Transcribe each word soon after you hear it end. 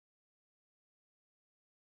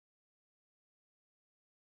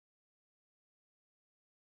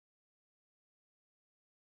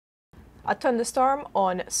A thunderstorm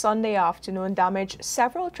on Sunday afternoon damaged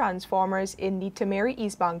several transformers in the Temeri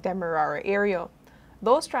Eastbank Demerara area.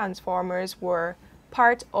 Those transformers were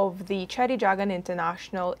part of the Cheddi Jagan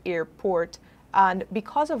International Airport, and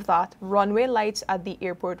because of that, runway lights at the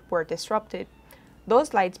airport were disrupted.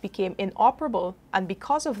 Those lights became inoperable, and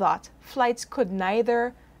because of that, flights could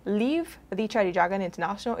neither leave the Cheddi Jagan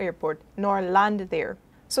International Airport nor land there.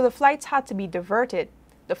 So the flights had to be diverted.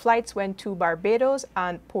 The flights went to Barbados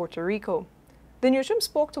and Puerto Rico. The newsroom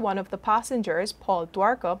spoke to one of the passengers, Paul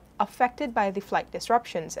Dwarka, affected by the flight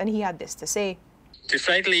disruptions, and he had this to say. The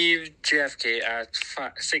flight leave JFK at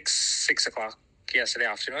 6 o'clock yesterday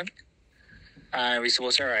afternoon. And we're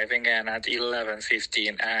supposed to arrive again at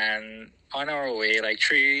 11:15. And on our way, like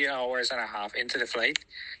 3 hours and a half into the flight,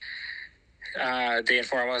 they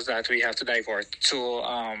inform us that we have to divert to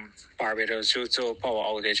Barbados due to power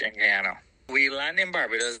outage in Guyana. We land in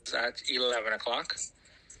Barbados at 11 o'clock.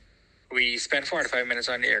 We spent 45 minutes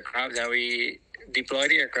on the aircraft. Then we deployed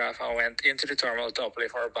the aircraft and went into the terminal to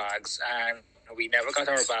uplift our bags. And we never got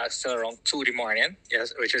our bags till around 2 in the morning,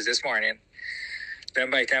 yes, which is this morning. Then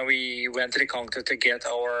by the time we went to the counter to get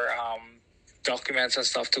our documents and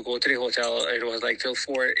stuff to go to the hotel, it was like till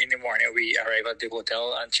 4 in the morning. We arrived at the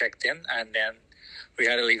hotel and checked in, and then we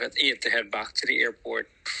had to leave at 8 to head back to the airport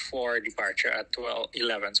for departure at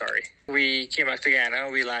 11. We came back to Guyana.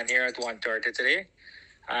 We land here at 1:30 today,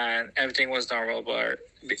 and everything was normal, but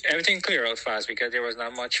everything cleared out fast because there was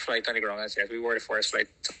not much flight on the ground as yet. We were the first flight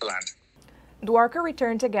to land. Dwarka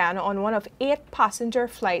returned to Guyana on one of 8 passenger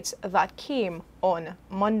flights that came on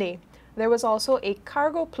Monday. There was also a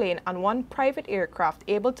cargo plane and 1 private aircraft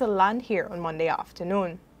able to land here on Monday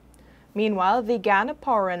afternoon. Meanwhile, the Guyana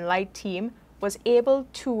Power and Light team was able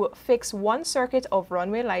to fix 1 circuit of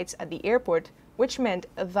runway lights at the airport, which meant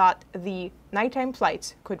that the nighttime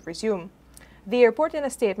flights could resume. The airport in a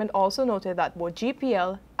statement also noted that both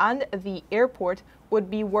GPL and the airport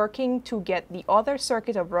would be working to get the other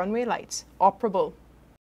circuit of runway lights operable.